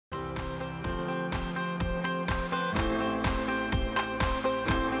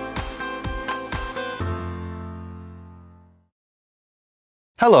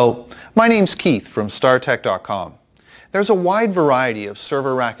Hello, my name's Keith from StarTech.com. There's a wide variety of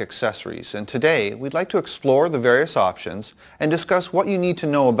server rack accessories, and today we'd like to explore the various options and discuss what you need to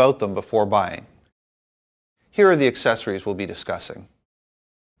know about them before buying. Here are the accessories we'll be discussing.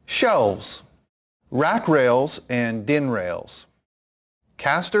 Shelves, rack rails and DIN rails,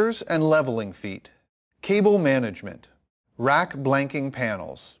 casters and leveling feet, cable management, rack blanking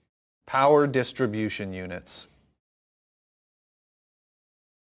panels, power distribution units.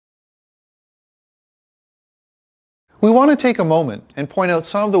 We want to take a moment and point out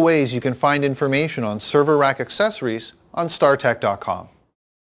some of the ways you can find information on server rack accessories on StarTech.com.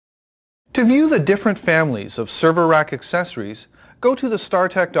 To view the different families of server rack accessories, go to the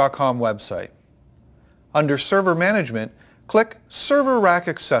StarTech.com website. Under Server Management, click Server Rack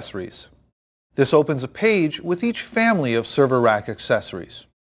Accessories. This opens a page with each family of server rack accessories.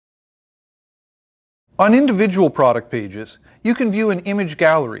 On individual product pages, you can view an image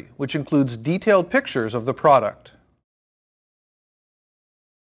gallery, which includes detailed pictures of the product.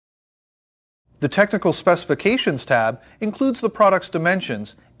 The Technical Specifications tab includes the product's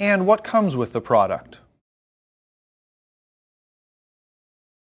dimensions and what comes with the product.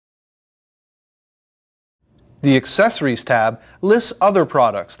 The Accessories tab lists other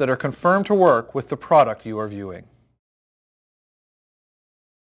products that are confirmed to work with the product you are viewing.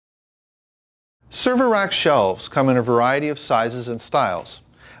 Server rack shelves come in a variety of sizes and styles.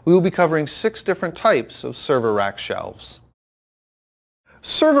 We will be covering 6 different types of server rack shelves.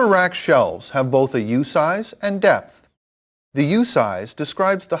 Server rack shelves have both a U-size and depth. The U-size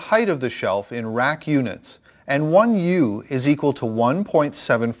describes the height of the shelf in rack units, and 1 U is equal to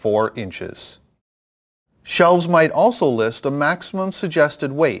 1.74 inches. Shelves might also list a maximum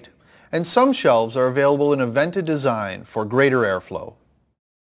suggested weight, and some shelves are available in a vented design for greater airflow.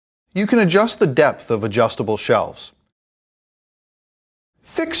 You can adjust the depth of adjustable shelves.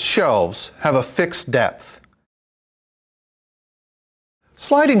 Fixed shelves have a fixed depth.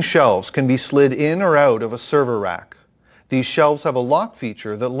 Sliding shelves can be slid in or out of a server rack. These shelves have a lock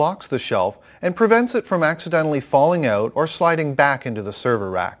feature that locks the shelf and prevents it from accidentally falling out or sliding back into the server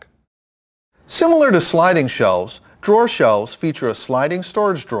rack. Similar to sliding shelves, drawer shelves feature a sliding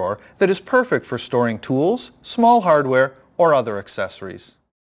storage drawer that is perfect for storing tools, small hardware, or other accessories.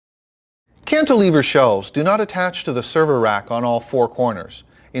 Cantilever shelves do not attach to the server rack on all 4 corners.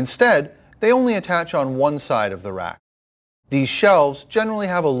 Instead, they only attach on one side of the rack. These shelves generally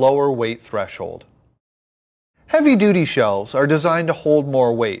have a lower weight threshold. Heavy-duty shelves are designed to hold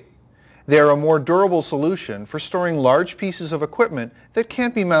more weight. They are a more durable solution for storing large pieces of equipment that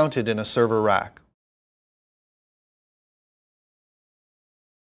can't be mounted in a server rack.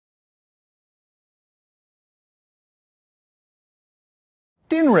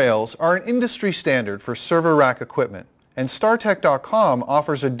 DIN rails are an industry standard for server rack equipment, and StarTech.com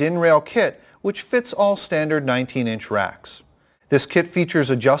offers a DIN rail kit which fits all standard 19-inch racks. This kit features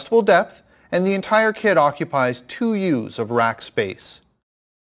adjustable depth, and the entire kit occupies 2 U's of rack space.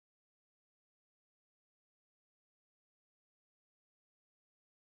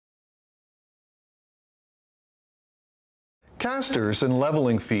 Casters and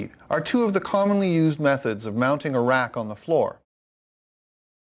leveling feet are 2 of the commonly used methods of mounting a rack on the floor.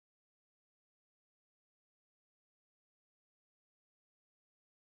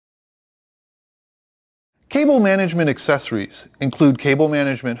 Cable management accessories include cable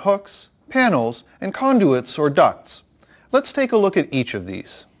management hooks, panels, and conduits or ducts. Let's take a look at each of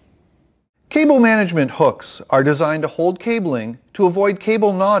these. Cable management hooks are designed to hold cabling to avoid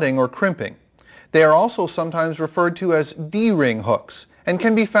cable knotting or crimping. They are also sometimes referred to as D-ring hooks and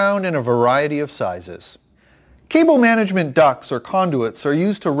can be found in a variety of sizes. Cable management ducts or conduits are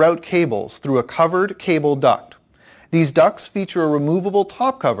used to route cables through a covered cable duct. These ducts feature a removable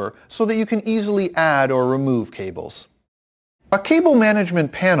top cover so that you can easily add or remove cables. A cable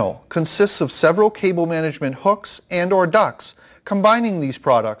management panel consists of several cable management hooks and or ducts, combining these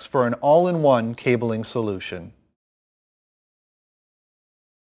products for an all-in-one cabling solution.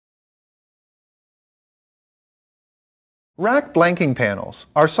 Rack blanking panels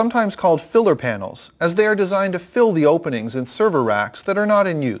are sometimes called filler panels, as they are designed to fill the openings in server racks that are not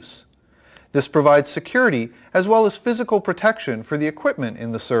in use. This provides security as well as physical protection for the equipment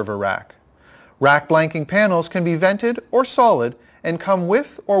in the server rack. Rack blanking panels can be vented or solid and come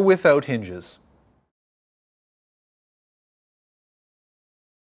with or without hinges.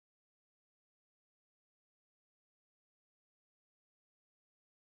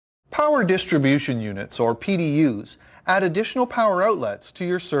 Power distribution units, or PDUs, add additional power outlets to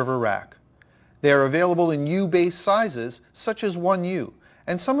your server rack. They are available in U-based sizes such as 1U,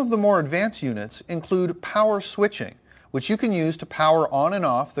 and some of the more advanced units include power switching, which you can use to power on and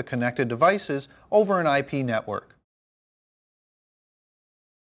off the connected devices over an IP network.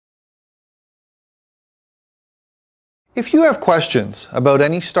 If you have questions about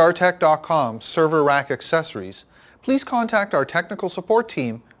any StarTech.com server rack accessories, please contact our technical support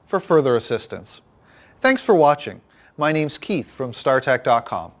team for further assistance. Thanks for watching. My name's Keith from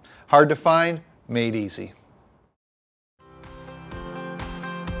StarTech.com. Hard to find, made easy.